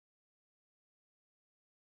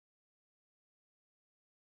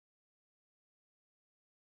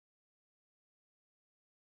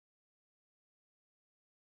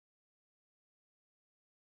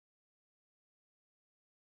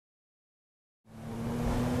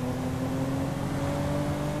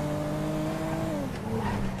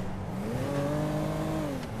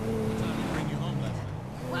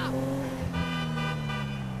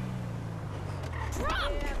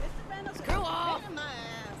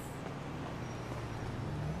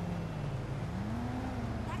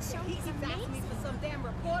He keeps asking me for some damn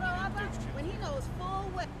report or other when he knows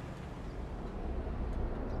full well.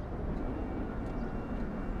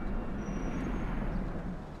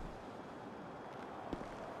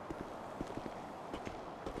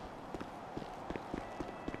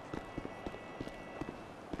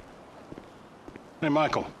 Hey,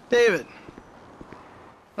 Michael. David.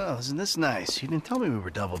 Well, isn't this nice? You didn't tell me we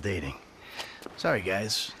were double dating. Sorry,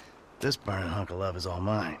 guys. This burning hunk of love is all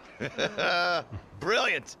mine.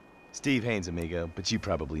 Brilliant! Steve Haines, amigo, but you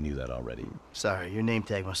probably knew that already. Sorry, your name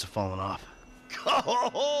tag must have fallen off.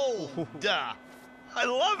 Oh, duh! I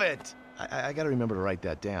love it! I gotta remember to write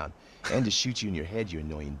that down. And to shoot you in your head, you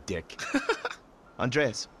annoying dick.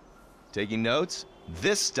 Andres, taking notes?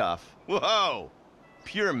 This stuff, whoa!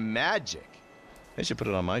 Pure magic. I should put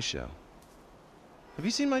it on my show. Have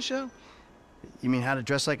you seen my show? You mean how to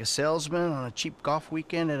dress like a salesman on a cheap golf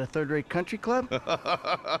weekend at a third-rate country club?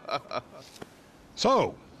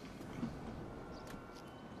 So,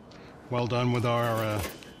 well done with our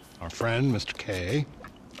friend, Mr. K.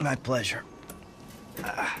 My pleasure.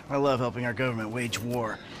 I love helping our government wage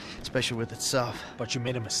war, especially with itself. But you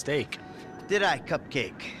made a mistake. Did I,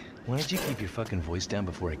 Cupcake? Why don't you keep your fucking voice down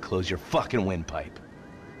before I close your fucking windpipe?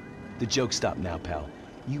 The joke stopped now, pal.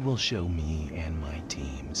 You will show me and my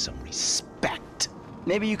team some respect.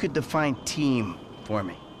 Maybe you could define team for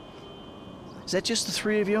me. Is that just the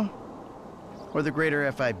three of you? Or the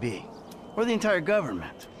greater FIB? Or the entire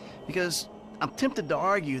government? Because I'm tempted to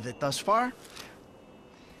argue that thus far,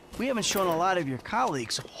 we haven't shown a lot of your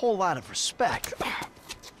colleagues a whole lot of respect.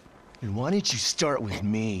 And why don't you start with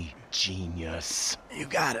me, genius? You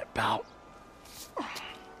got it, pal.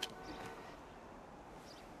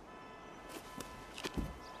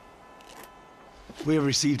 We have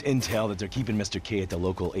received intel that they're keeping Mr. K at the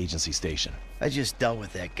local agency station. I just dealt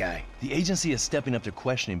with that guy. The agency is stepping up their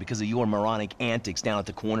questioning because of your moronic antics down at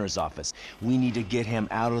the coroner's office. We need to get him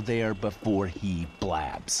out of there before he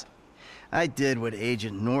blabs. I did what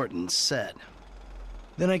Agent Norton said.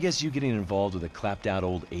 Then I guess you getting involved with a clapped-out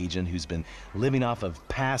old agent who's been living off of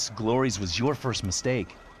past glories was your first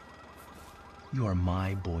mistake. You are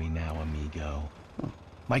my boy now, amigo.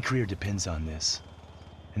 My career depends on this,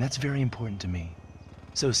 and that's very important to me.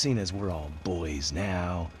 So seeing as we're all boys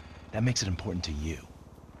now, that makes it important to you.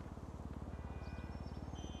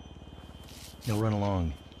 Now run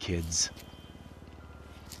along, kids.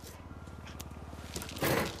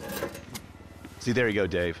 See, there you go,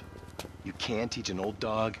 Dave. You can teach an old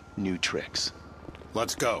dog new tricks.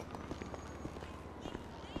 Let's go.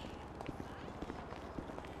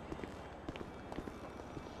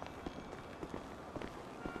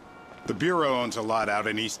 The Bureau owns a lot out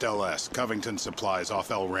in East LS, Covington Supplies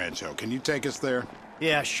off El Rancho. Can you take us there?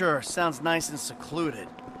 Yeah, sure. Sounds nice and secluded.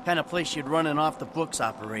 Kind of place you'd run an off-the-books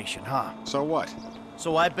operation, huh? So what?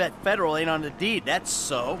 So I bet federal ain't on the deed, that's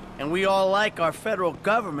so. And we all like our federal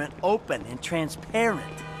government open and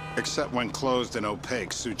transparent. Except when closed and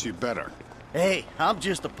opaque suits you better. Hey, I'm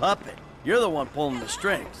just a puppet. You're the one pulling the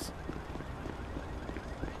strings.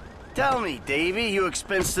 Tell me, Davey, you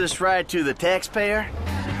expense this ride to the taxpayer?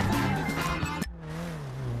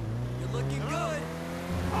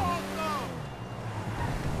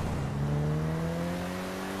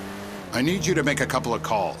 I need you to make a couple of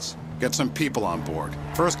calls. Get some people on board.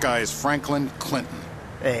 First guy is Franklin Clinton.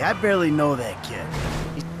 Hey, I barely know that kid.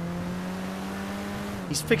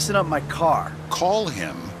 He's fixing up my car. Call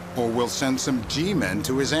him, or we'll send some G-men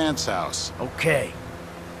to his aunt's house. Okay.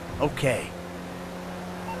 Okay.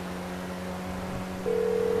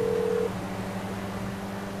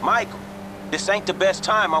 Michael, this ain't the best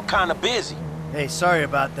time. I'm kinda busy. Hey, sorry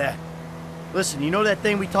about that. Listen, you know that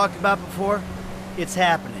thing we talked about before? It's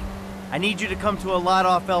happening. I need you to come to a lot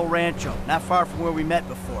off El Rancho, not far from where we met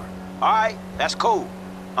before. All right, that's cool.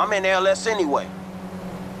 I'm in LS anyway.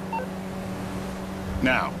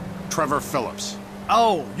 Now, Trevor Phillips.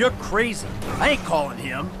 Oh, you're crazy. I ain't calling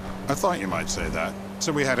him. I thought you might say that,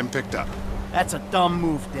 so we had him picked up. That's a dumb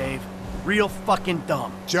move, Dave. Real fucking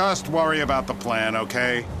dumb. Just worry about the plan,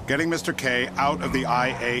 okay? Getting Mr. K out of the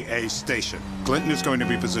IAA station. Clinton is going to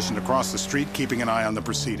be positioned across the street, keeping an eye on the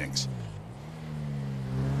proceedings.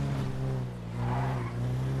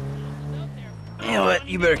 You know what?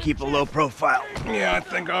 You better keep a low profile. Yeah, I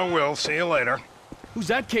think I will. See you later. Who's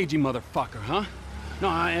that cagey motherfucker, huh?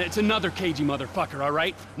 No, it's another cagey motherfucker, all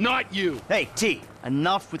right? Not you! Hey, T,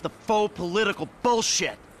 enough with the faux political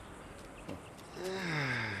bullshit.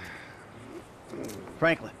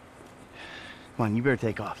 Franklin, come on, you better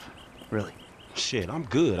take off. Really. Shit, I'm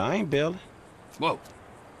good. I ain't bailing. Whoa.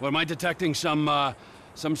 What, am I detecting some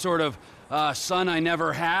sort of son I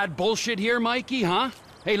never had bullshit here, Mikey, huh?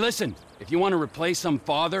 Hey, listen. if you want to replace some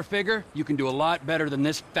father figure, you can do a lot better than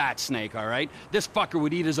this fat snake, all right? This fucker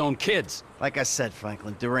would eat his own kids. Like I said,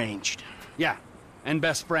 Franklin, deranged. Yeah, and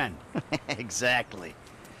best friend. Exactly.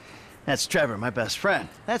 That's Trevor, my best friend.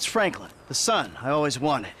 That's Franklin, the son I always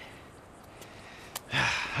wanted.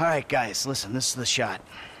 All right, guys, listen, this is the shot.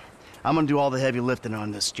 I'm gonna do all the heavy lifting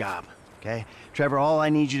on this job, okay? Trevor, all I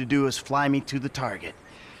need you to do is fly me to the target.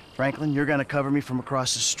 Franklin, you're gonna cover me from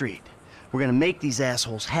across the street. We're gonna make these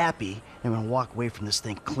assholes happy, and we're gonna walk away from this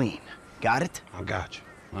thing clean. Got it? I got you.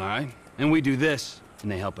 All right? And we do this, and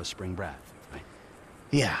they help us spring Brad, right?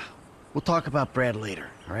 Yeah. We'll talk about Brad later,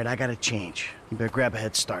 all right? I gotta change. You better grab a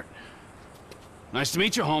head start. Nice to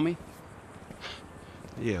meet you, homie.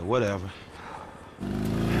 Yeah, whatever.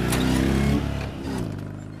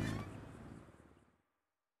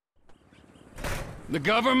 The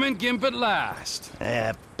government gimp at last.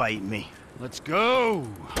 Bite me. Let's go.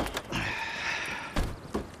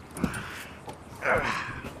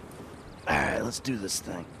 Alright, let's do this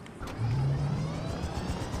thing.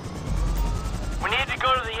 We need to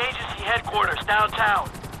go to the agency headquarters downtown.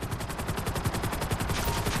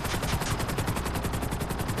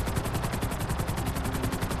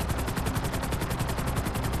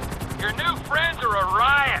 Your new friends are a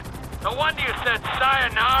riot. No wonder you said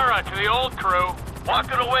sayonara to the old crew.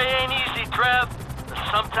 Walking away ain't easy, Trev. But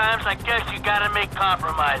sometimes I guess you gotta make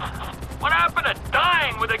compromises. What happened to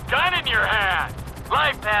dying with a gun in your hand?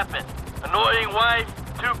 Life happened. Annoying wife,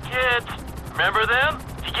 2 kids. Remember them?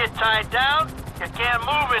 You get tied down, you can't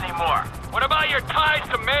move anymore. What about your ties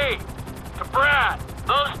to me? To Brad?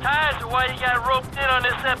 Those ties are why you got roped in on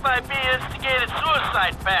this FIB instigated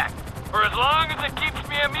suicide pact. For as long as it keeps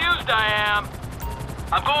me amused, I am.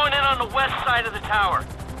 I'm going in on the west side of the tower.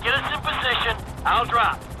 Get us in position, I'll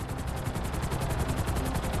drop.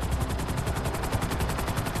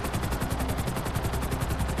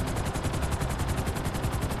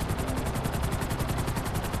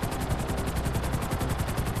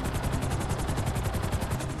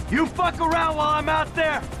 You fuck around while I'm out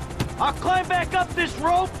there. I'll climb back up this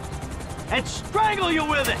rope and strangle you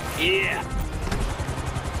with it. Yeah.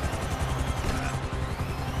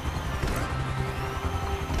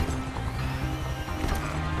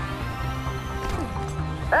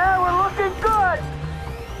 Hey, we're looking good!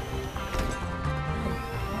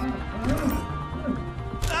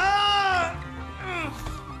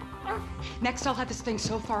 Next, I'll have this thing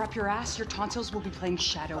so far up your ass, your tonsils will be playing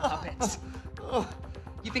shadow puppets.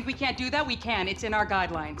 You think we can't do that? We can. It's in our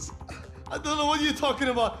guidelines. I don't know what you're talking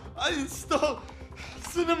about. I installed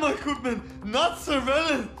cinema equipment, not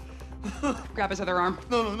surveillance. Grab his other arm.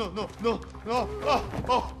 No.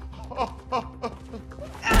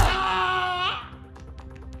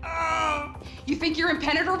 You think you're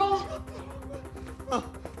impenetrable? No.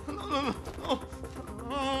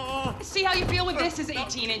 See how you feel when this is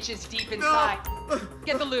 18 inches deep inside.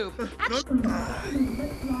 Get the lube. Who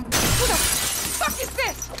the fuck is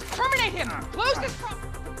this? Terminate him! Close this pro-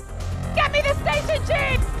 Get me the station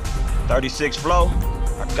chief! 36 flow,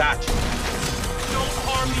 I got you. Don't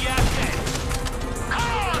harm the asset! Come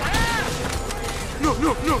on, man! No!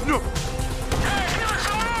 Hey, what's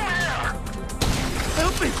going on here?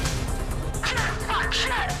 Help me! Fuck,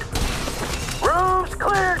 shit! Room's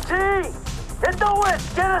clear, T! Hit the whip!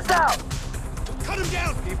 Get us out! Cut him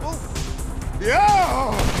down, people!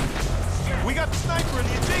 Yeah! We got the sniper in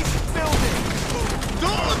the adjacent building!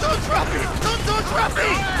 Don't drop me! Don't drop me!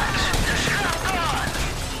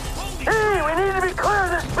 Hey, we need to be clear of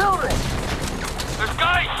this building! There's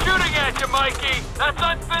guys shooting at you, Mikey! That's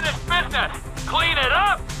unfinished business! Clean it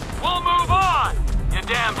up! We'll move on! You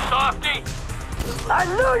damn softy! I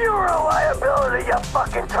knew you were a liability, you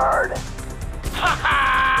fucking turd!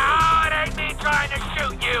 Ha-ha! It ain't me trying to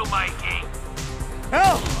shoot you, Mikey!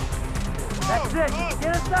 Help! That's it!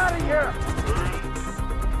 Get us out of here!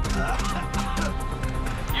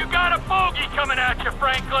 You got a bogey coming at you,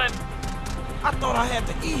 Franklin! I thought I had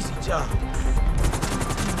the easy job.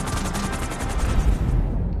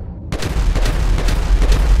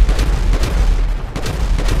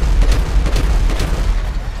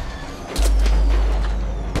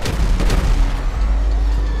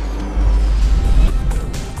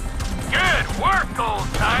 Good work,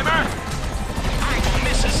 old-timer! I ain't gonna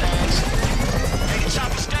miss his ass. They can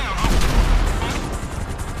chop us down, huh?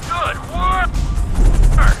 Good work!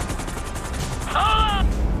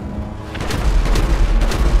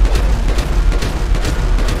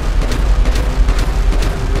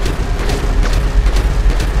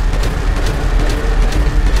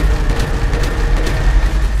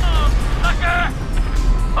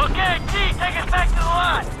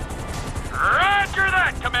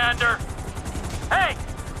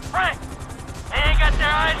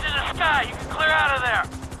 sky. You can clear out of there.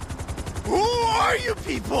 Who are you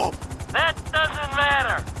people? That doesn't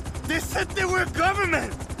matter. They said they were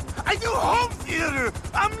government. I do home theater.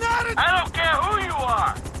 I'm not a... I don't care who you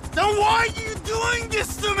are. Then why are you doing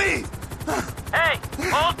this to me? Hey,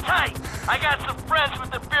 hold tight. I got some friends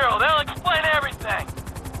with the Bureau. They'll explain everything.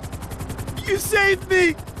 You saved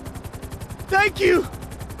me. Thank you.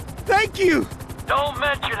 Thank you. Don't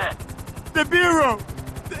mention it. The Bureau,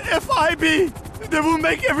 the FIB, they will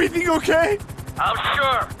make everything okay? I'm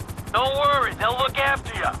sure. Don't worry, they'll look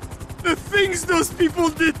after you. The things those people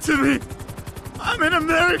did to me. I'm an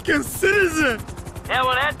American citizen. Yeah,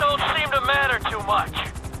 well, that don't seem to matter too much.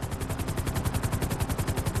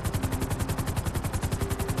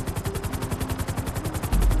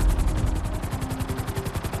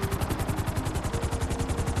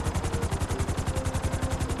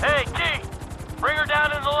 Hey, T, bring her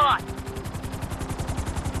down in the lot.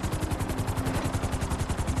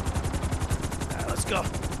 All right, let's go.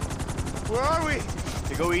 Where are we?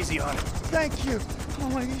 Hey, go easy on it. Thank you. Oh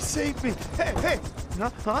my, you saved me. Hey, hey.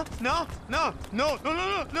 No, huh? No, no, no, no,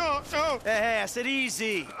 no, no, no. Hey, I said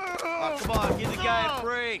easy. Oh, come on, give the guy a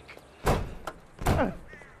break. All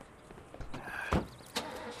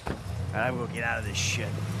right, we'll get out of this shit.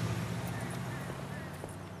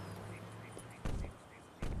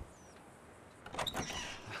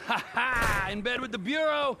 Ha ha! In bed with the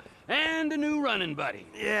Bureau and a new running buddy.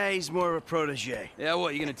 Yeah, he's more of a protege. Yeah,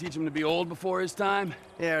 what, you gonna teach him to be old before his time?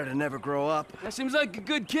 Yeah, or to never grow up. That seems like a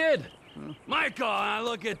good kid. Michael, now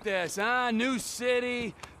look at this, huh? New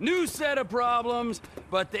city, new set of problems,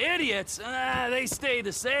 but the idiots, they stay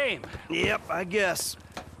the same. Yep, I guess.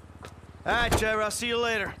 All right, Trevor, I'll see you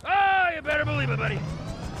later. Oh, you better believe it, buddy.